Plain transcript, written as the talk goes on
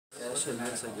shit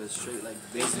looks like a straight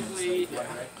like basically,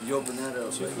 you open that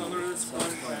up. two colors,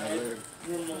 one red.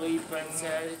 Normally, Ben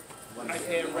said, I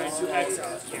hit red to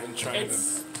exile. I'm trying to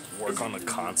work on the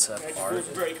concept art. It's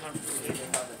very complicated.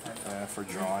 For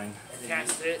drawing.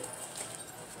 Cast it.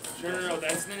 No,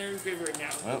 that's the Narukami right now.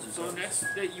 Well, so next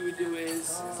that you would do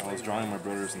is... I was drawing my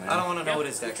brother's name. I don't want to know what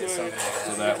his deck is. So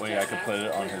that way I could put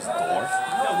it on his door.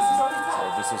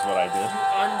 So this is what I did.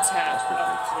 Untap.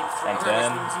 And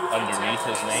then underneath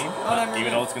his name,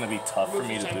 even though it's going to be tough for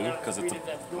me to do because it's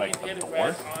like a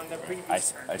door, I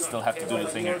still have to do the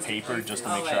thing in paper just to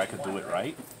make sure I could do it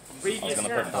right. I was going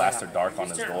to put Blaster Dark on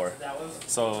his door.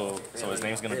 So his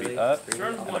name's going to be up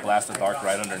and the Blaster Dark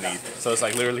right underneath. So it's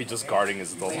like literally just guarding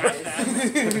his door.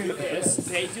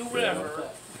 They do whatever.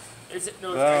 I don't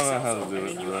know how to do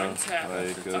it, bro.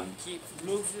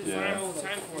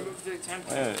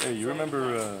 Hey, you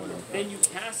remember, then you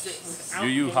cast it without Yu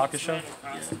Yu Hakusho?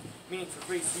 Meaning for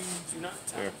free, so you do not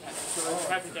tap that. So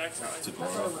tap your deck out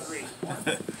for free.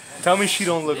 Tell me she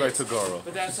don't look like Togoro.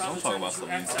 But that's all the time you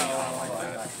exile.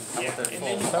 Yeah, and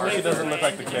then you Tell me she doesn't look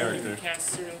like the character. You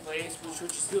cast certain plays, which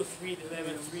would still 3 to them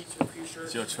and 3 to a creature.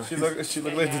 She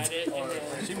looked like the...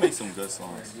 She makes some good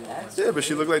songs. Yeah, but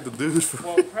she looked like the dude from...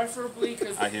 Well, preferably,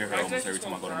 because I hear her almost every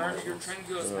time I go to Marvel. you're trying to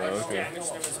do as much damage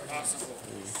to them as possible.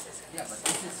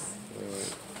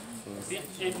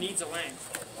 It needs a land,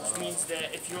 which means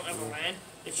that if you don't have a land,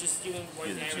 it's just dealing 1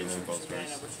 damage to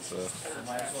mana, which is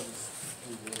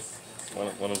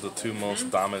one of the 2 most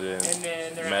dominant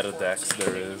meta decks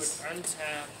there is.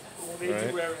 Untap. They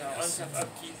Right? do everything. Untap,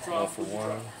 upkeep, draw. 1 for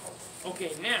 1.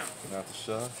 Okay, now, Not the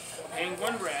shove. paying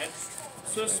 1 red,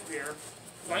 so spear,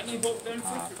 lightning bolt them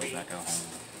for 3.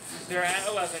 They're at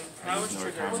 11. Prowess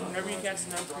triggers. Whenever you cast a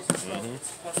non-creature spell,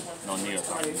 it's +1 No, Neo.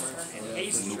 and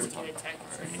haste, you can attack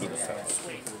your turn.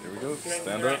 Swing. Here we go. Then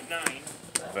Stand they're up. at 9.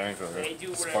 Vanguard. They do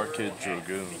whatever. Spark Kid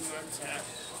Dragoon.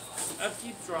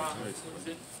 Upkeep, draw.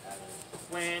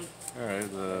 Land. Alright,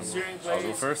 Searing I'll Blades.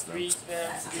 go first then. Reach them.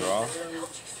 Draw.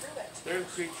 Their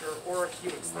creature or a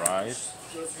Helix. Ride.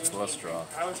 Plus draw.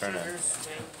 Power Turn in. triggers,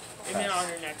 swing. And then on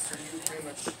your next turn, you pretty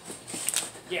much.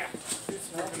 Yeah. You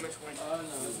pretty much win.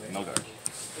 No guard.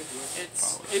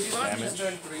 It's. If you like Damage.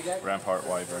 turn Rampart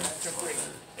Wyvern.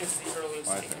 it's the earliest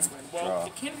My thing turn. to win. Well, Draw.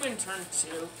 it can win turn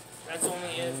 2. That's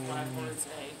only if my opponent's a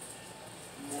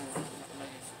more.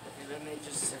 Okay, then they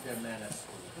just.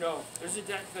 No, there's a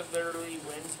deck that literally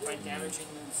wins by damaging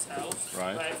themselves.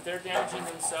 Right. But if they're damaging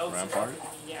themselves, Rampart?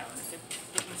 yeah, if they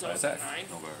get themselves Attack. at 9.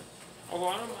 No guard. A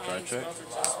lot of Try mine check. spells are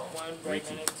just 1 red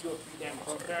mana, 2 or 3 damage.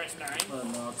 So if they're at 9,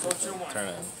 so turn 1. Turn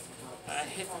in.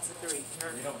 Hit them for 3.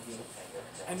 Turn.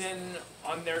 And then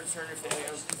on their turn, if they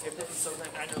put themselves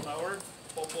at 9 or lower,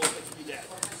 both of them could be dead.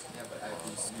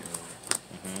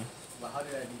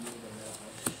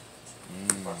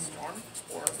 Storm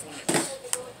or Phoenix.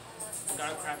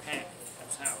 Got a crap hand.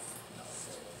 That's how.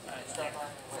 Dead.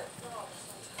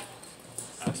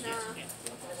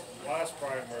 Last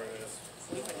prime where it is.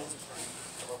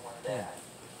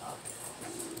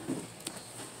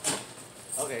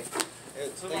 Okay.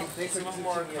 It's a lot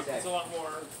more. It's a lot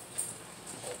more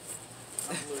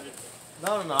convoluted.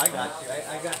 No, I got you.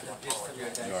 I got the gist of your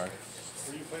deck. Guard.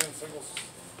 Were you playing singles?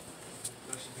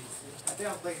 I think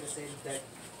I'm playing the same deck.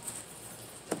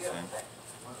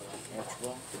 Watch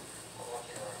ball.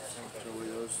 Throw away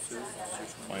those 2.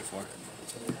 24.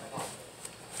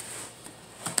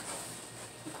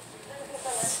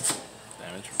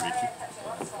 Damage. Repeat.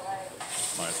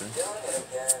 My turn.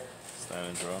 Stand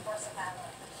and draw.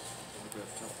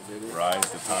 Rise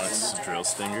the Tonics Drill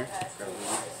Stinger.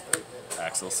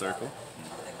 Axle Circle.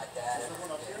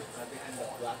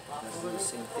 That's the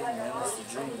same thing, man. That's the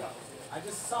dream. I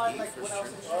just saw it like when I was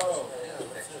in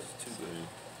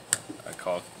I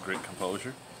call Great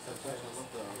Composure.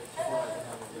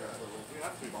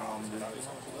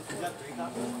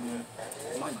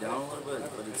 It might down a little bit,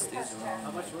 but it stays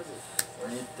around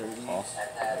mid-30s. Off.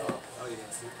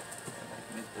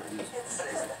 Mid-30s.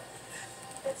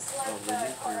 Oh,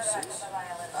 legit, 36.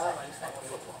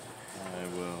 I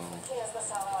will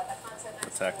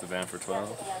attack the van for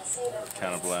 12.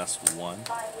 Counterblast 1.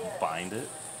 Bind it.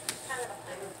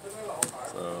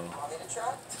 So,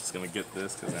 just gonna get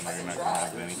this because I know you're not gonna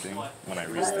have anything when I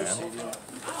restand.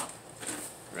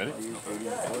 Ready?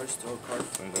 First, throw a card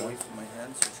away from my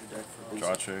hand, switch your deck for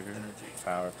Draw trigger.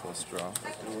 Power plus draw.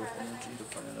 throw energy to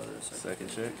find another Second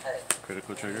check.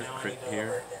 Critical trigger. Crit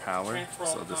here. Power.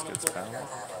 So this gets power.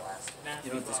 You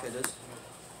know what this guy does?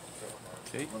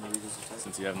 Okay. One of the reasons attack.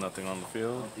 Since you have nothing on the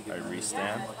field, I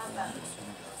restand.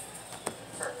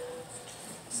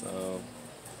 So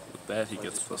with that, he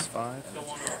gets +5.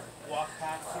 Walk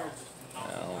past here.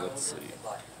 Now let's see.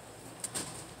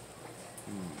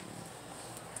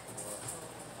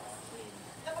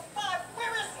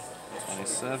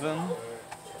 27.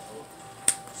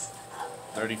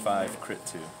 35 crit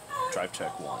 2. Drive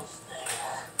check 1.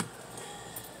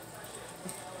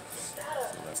 So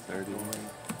that's 30.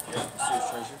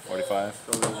 45.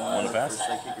 1 to pass?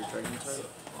 I thought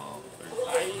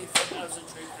that was a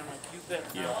trick, and I'm like, you better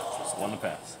not. Yeah, 1 to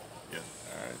pass. Yeah.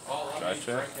 Alright, drive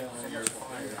check.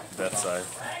 Death side.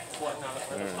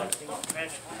 Alright.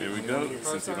 Here we go.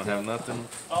 Since you don't have nothing,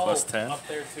 plus 10. Up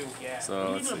there too, yeah.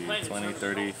 So let's see, 20,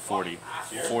 30, 40.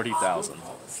 40,000.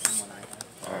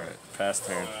 Alright, pass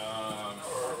turn.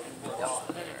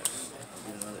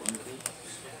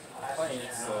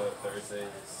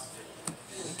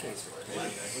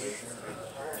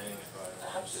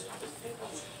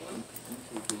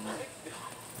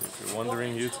 If you're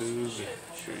wondering, YouTube,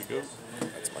 here you go.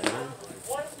 That's my name.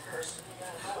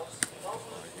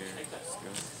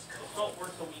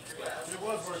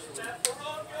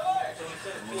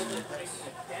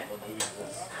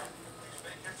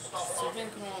 So then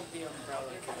come on with the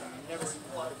umbrella. I never even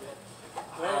heard of it.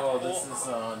 Oh, this is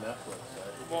on Netflix,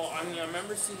 right? Well, I mean, I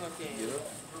remember seeing like a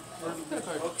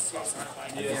book series on it.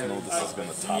 Like, I just know this has been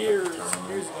a topic. years ago.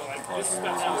 Like, this is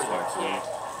about how I was a kid.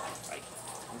 Like,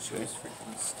 Which is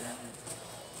freaking standard.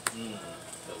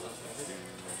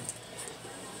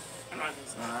 I'm not gonna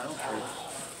say. Nah, I don't care.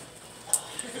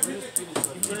 You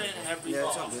couldn't have Yeah,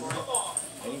 it's all revolved.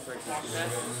 good. Any freaking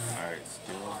Alright.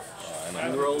 I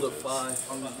rolled a 5.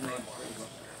 I'm gonna make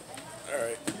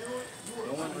Alright. no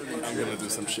one really I'm gonna do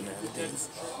some shenanigans. just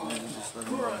let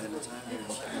them go ahead of time here.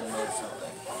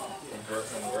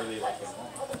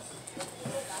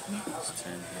 It's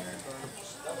 10 here.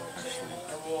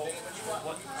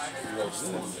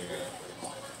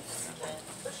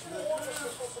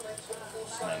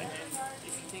 Actually, If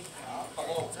you think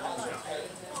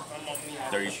I'm on me,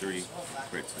 33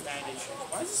 crit 2. bad issues.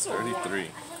 Why is it so 33.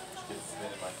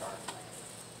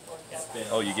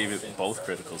 Oh, you gave it both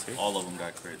criticals here? All of them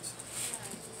got crits.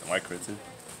 Why crit 2?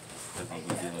 Because I'm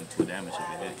dealing 2 damage if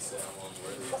it hits.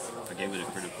 I gave it a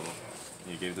critical.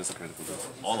 You gave this a critical too.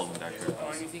 All of them got critical.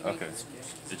 Or anything Okay. It's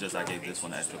just I gave this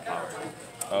one extra power.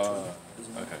 Okay.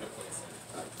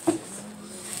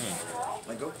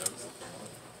 Like, go.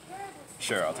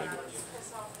 Sure, I'll take it.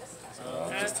 So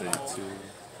I'll just take 2.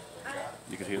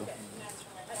 You could heal.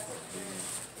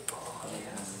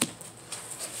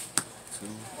 2.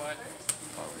 What?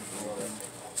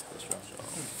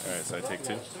 Alright, so I take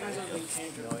 2.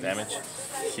 Damage.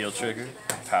 Heal trigger.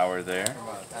 Power there.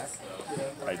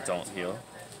 I don't heal.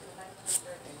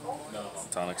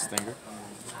 Tonic stinger.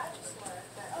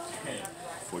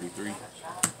 43.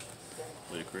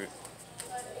 With a crit.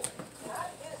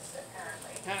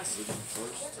 Pass.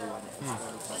 First,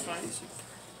 That's fine.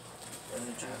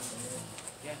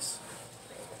 Yes.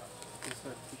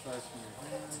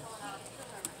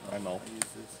 I know.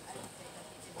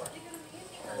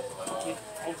 Okay,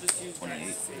 I'll just use 28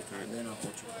 that. for the crit. and then I'll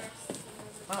hold you.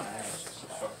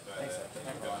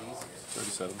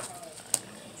 37.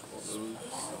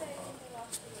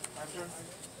 After.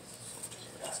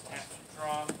 It's tap to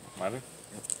draw. Matter?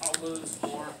 I'll lose 4.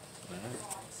 Alright.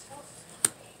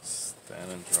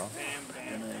 Stand and draw. Bam,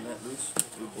 And bam. then let loose.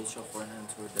 We both shuffle our hand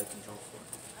to our deck and draw 4.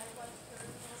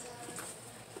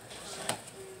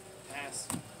 Pass.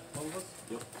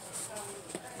 Yep.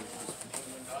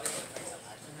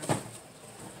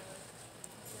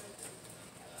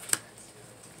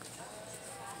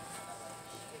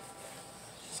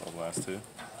 So last 2.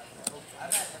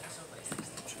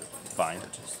 Fine.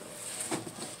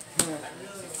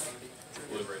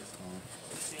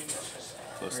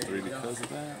 Plus 3 because of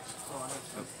that.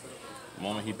 The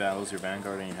moment he battles your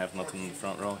Vanguard and you have nothing in the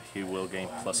front row, he will gain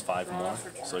plus 5 more.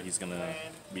 So he's gonna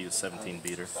be a 17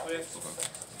 beater. Swift.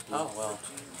 Oh, well.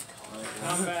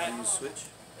 Combat. You switch.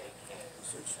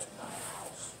 Switch to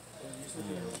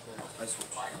I switch.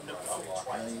 I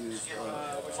use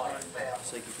Which one?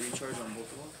 psychic recharge on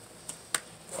both of them.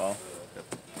 Fall.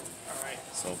 Alright.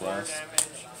 Soul 4 Blast.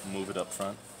 damage Move it up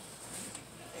front.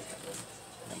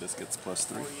 And this gets plus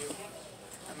 3. for you.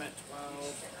 I'm at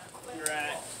 12. You're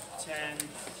at 10.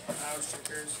 Power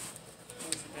stickers.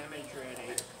 Move the damage, you're at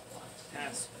 8.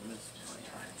 Pass.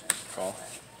 Call.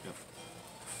 Yep.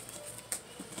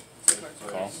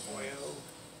 Call.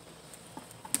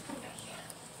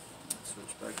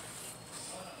 Switch back.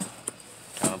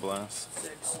 Counterblast.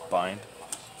 6. Bind.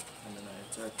 And then I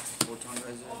attack 4 tongue guys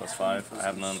in. Plus 5. I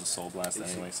have none of the Soul Blast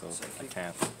anyway, so I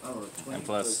can't. Oh, 20 And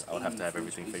plus, I would have to have 80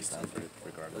 everything for each face down for it That's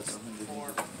regardless.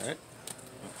 100. Alright.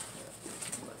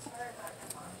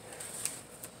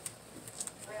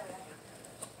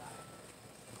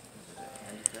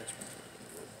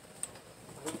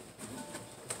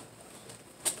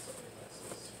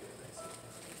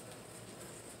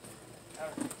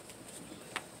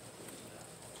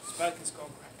 I can skull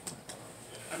crack.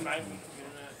 I'm not even gonna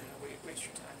waste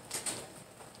your time.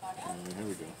 Here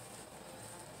we go.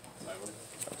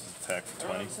 That's attack for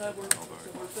 20.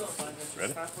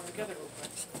 Ready?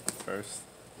 First.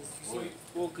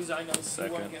 Well, because I know you want to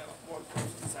Second. get more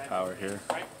points inside. Power here.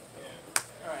 Right?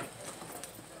 Alright.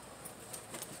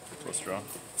 Plus draw.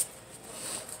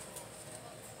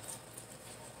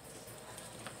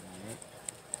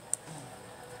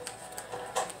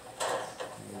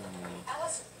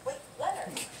 Alice, wait,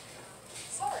 Leonard.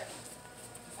 Sorry.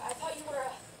 I thought you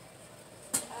were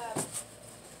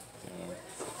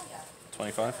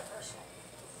 25.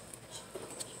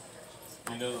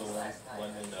 You know the one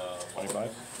in 25.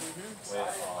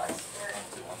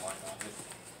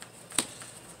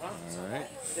 Alright.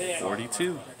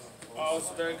 42. Oh,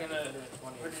 so they're gonna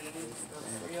put it in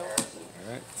real?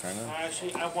 Alright, turn on.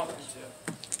 Actually, I want them to.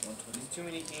 Too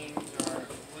many games are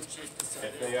legit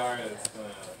decided. If they are, it's gonna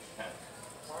kind of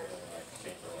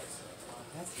change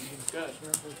the Good.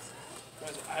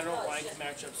 Because I don't like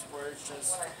matchups where it's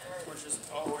just,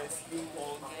 oh, if you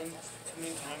roll again too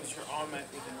many times, you're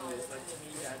automatically gonna lose. Like, to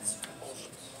me, that's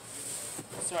bullshit.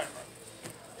 Sorry.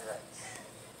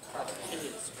 It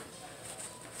is.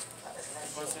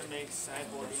 Plus, it makes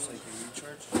sideboarding like a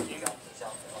recharge game.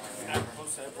 Apple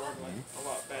sideboard like a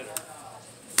lot better.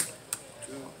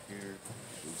 Here,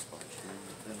 boost by 2.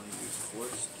 Then I use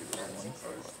force, give it 1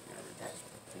 card.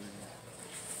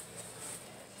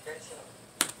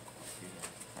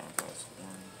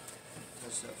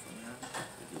 Touch that from hand.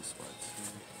 Reduce by 2.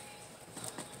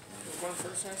 One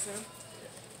first, I said?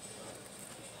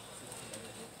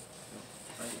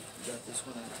 I got this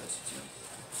one, I touched it.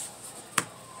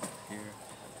 Here,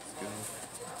 let's go.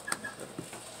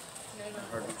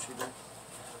 Hard retriever. 3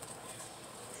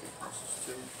 versus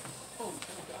 2. Oh,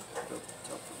 my God. Go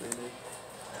top of Band-Aid.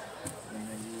 And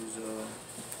I use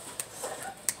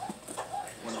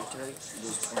one attack, it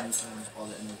does 20 times all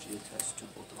the energy attached to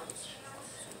both of us.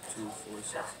 So 2, 4,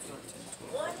 6, 8, 10,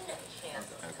 12.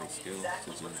 Every skill,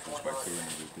 since you reduce by 2 and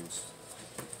you reduce 3,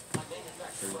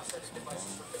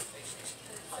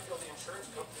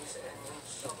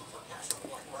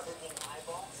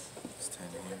 it's 10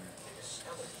 here. It's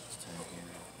 10 here.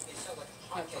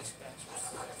 I plus back. 10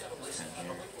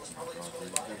 here.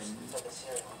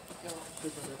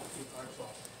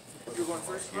 You're going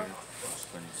first, Here, right?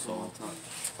 when you solve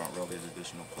front row is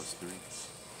additional plus 3.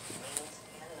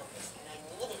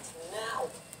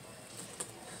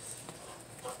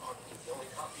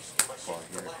 Far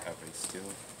here, every skill.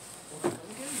 3.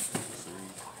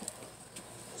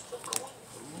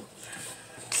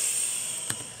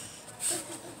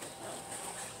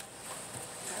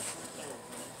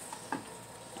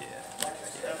 Yeah,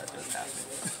 that just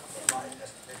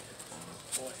happened.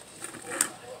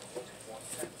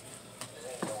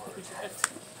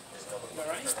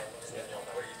 Alright?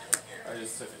 I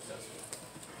just took a test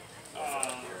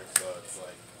here, so it's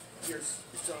like, You're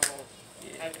so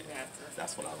having after.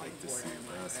 that's what I like to see.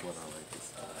 That's what I like to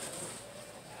see.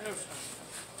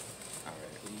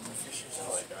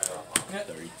 Alright.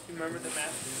 30. You remember the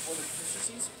math for the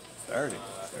proficiencies? 30.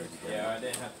 30. Yeah, I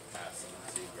didn't have to pass them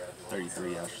to graduate.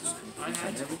 33 actually. I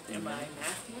had to, and my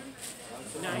math one,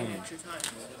 9 extra times.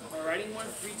 My writing one,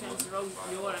 3 times in a row, you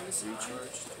know what I'm missing?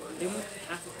 They went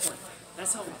half a point.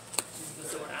 That's how, so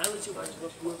when I legit went to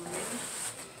whoever made me,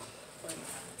 like,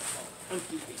 I'm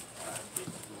keeping.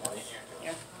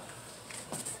 Yeah.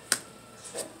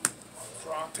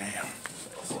 Draw. Damn.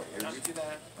 Not do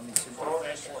that. I mean, simple. Oh,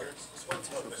 that's trigger.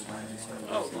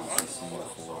 Oh,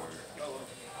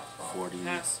 40,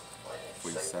 pass.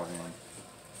 47,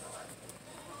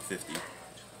 50.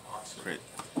 Crit.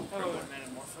 Oh,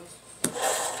 Metamorphose.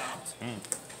 Stopped. Oh,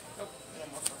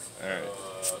 Metamorphose. Alright.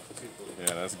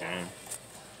 Yeah, that's game.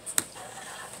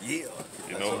 Yeah.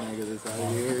 You know, Nigga, this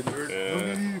out here.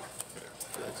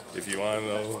 if you want to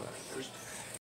know